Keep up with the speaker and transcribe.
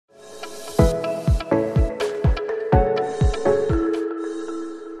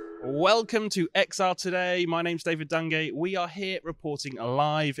welcome to XR Today. My name's David Dungay. We are here reporting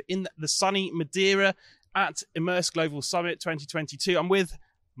live in the sunny Madeira at Immerse Global Summit 2022. I'm with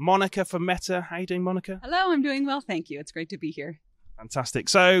Monica from Meta. How are you doing, Monica? Hello, I'm doing well, thank you. It's great to be here. Fantastic.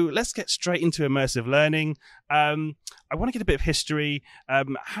 So let's get straight into immersive learning. I want to get a bit of history. How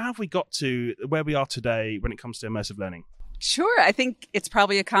have we got to where we are today when it comes to immersive learning? Sure. I think it's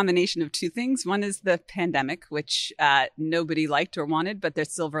probably a combination of two things. One is the pandemic, which nobody liked or wanted, but the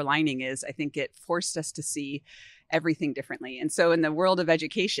silver lining is I think it forced us to see everything differently. And so in the world of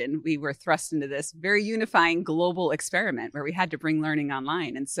education, we were thrust into this very unifying global experiment where we had to bring learning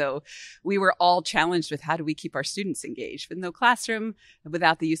online. And so we were all challenged with how do we keep our students engaged with no classroom,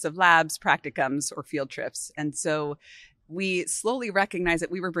 without the use of labs, practicums, or field trips. And so we slowly recognized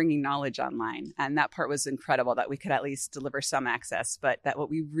that we were bringing knowledge online. And that part was incredible, that we could at least deliver some access, but that what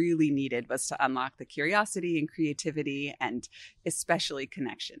we really needed was to unlock the curiosity and creativity and especially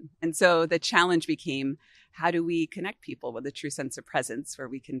connection. And so the challenge became, how do we connect people with a true sense of presence where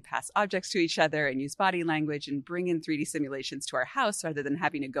we can pass objects to each other and use body language and bring in 3D simulations to our house rather than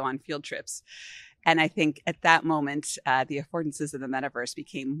having to go on field trips? And I think at that moment, the affordances of the metaverse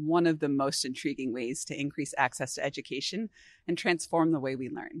became one of the most intriguing ways to increase access to education and transform the way we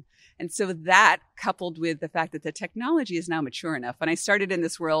learn. And so that, coupled with the fact that the technology is now mature enough. When I started in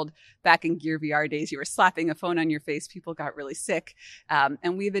this world back in Gear VR days, you were slapping a phone on your face, people got really sick.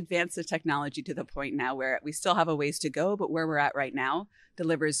 And we've advanced the technology to the point now where we still have a ways to go, but where we're at right now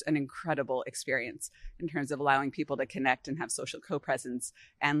delivers an incredible experience in terms of allowing people to connect and have social co-presence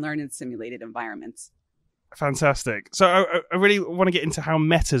and learn in simulated environments. Fantastic. So I really want to get into how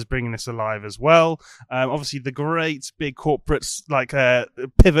Meta's bringing this alive as well. Obviously, the great big corporates like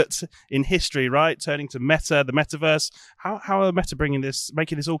pivot in history, right? Turning to Meta, the metaverse. How are Meta bringing this,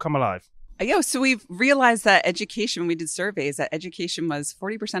 making this all come alive? Yeah, so we've realized that education, when we did surveys, that education was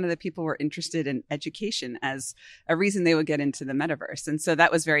 40% of the people were interested in education as a reason they would get into the metaverse. And so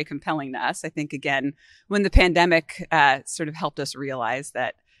that was very compelling to us. I think, again, when the pandemic sort of helped us realize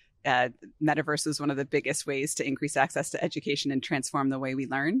that metaverse is one of the biggest ways to increase access to education and transform the way we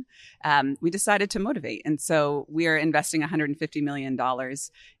learn, we decided to motivate. And so we are investing $150 million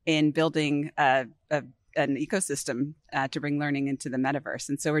in building an ecosystem to bring learning into the metaverse.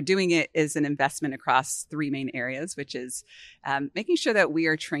 And so we're doing it as an investment across three main areas, which is making sure that we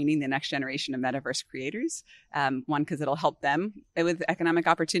are training the next generation of metaverse creators. One, because it'll help them with economic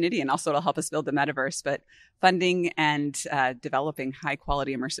opportunity, and also it'll help us build the metaverse, but funding and developing high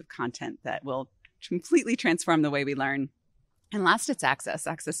quality immersive content that will completely transform the way we learn. And last, it's access.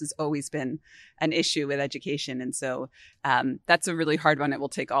 Access has always been an issue with education. And so that's a really hard one. It will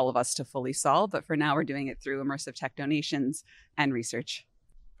take all of us to fully solve. But for now, we're doing it through immersive tech donations and research.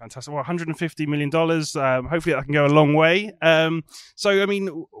 Fantastic. Well, $150 million. Hopefully that can go a long way. So, I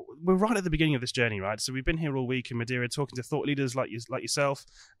mean, we're right at the beginning of this journey, right? So we've been here all week in Madeira talking to thought leaders like yourself.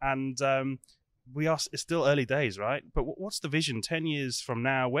 And it's still early days, right? But what's the vision 10 years from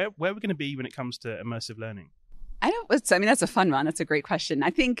now? Where are we going to be when it comes to immersive learning? That's a fun one. That's a great question. I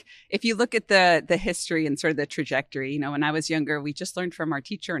think if you look at the history and sort of the trajectory, when I was younger, we just learned from our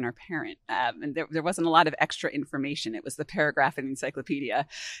teacher and our parent. And there wasn't a lot of extra information. It was the paragraph in the encyclopedia.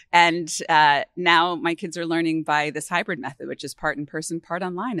 And now my kids are learning by this hybrid method, which is part in person, part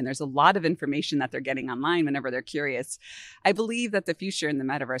online. And there's a lot of information that they're getting online whenever they're curious. I believe that the future in the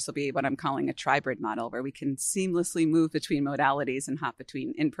metaverse will be what I'm calling a tribrid model, where we can seamlessly move between modalities and hop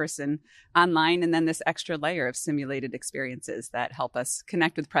between in-person, online, and then this extra layer of simulated experiences that help us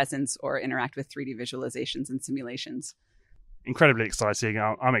connect with presence or interact with 3D visualizations and simulations. Incredibly exciting.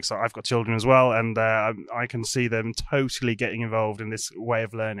 I'm excited. I've got children as well, and I can see them totally getting involved in this way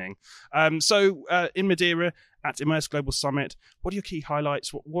of learning. So in Madeira at Immerse Global Summit, what are your key highlights?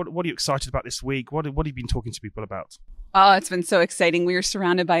 What are you excited about this week? What have you been talking to people about? Oh, it's been so exciting. We are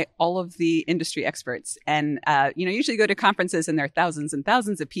surrounded by all of the industry experts. And, usually go to conferences and there are thousands and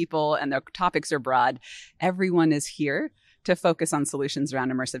thousands of people and their topics are broad. Everyone is here to focus on solutions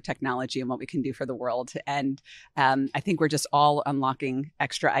around immersive technology and what we can do for the world. And I think we're just all unlocking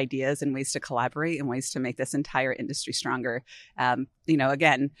extra ideas and ways to collaborate and ways to make this entire industry stronger.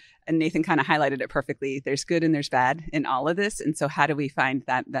 Again, and Nathan kind of highlighted it perfectly. There's good and there's bad in all of this. And so how do we find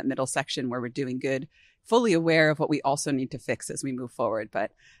that middle section where we're doing good, fully aware of what we also need to fix as we move forward?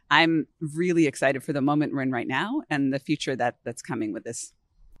 But I'm really excited for the moment we're in right now and the future that's coming with this.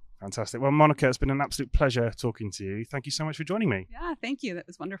 Fantastic. Well, Monica, it's been an absolute pleasure talking to you. Thank you so much for joining me. Yeah, thank you. That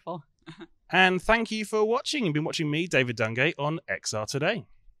was wonderful. And thank you for watching. You've been watching me, David Dungay, on XR Today.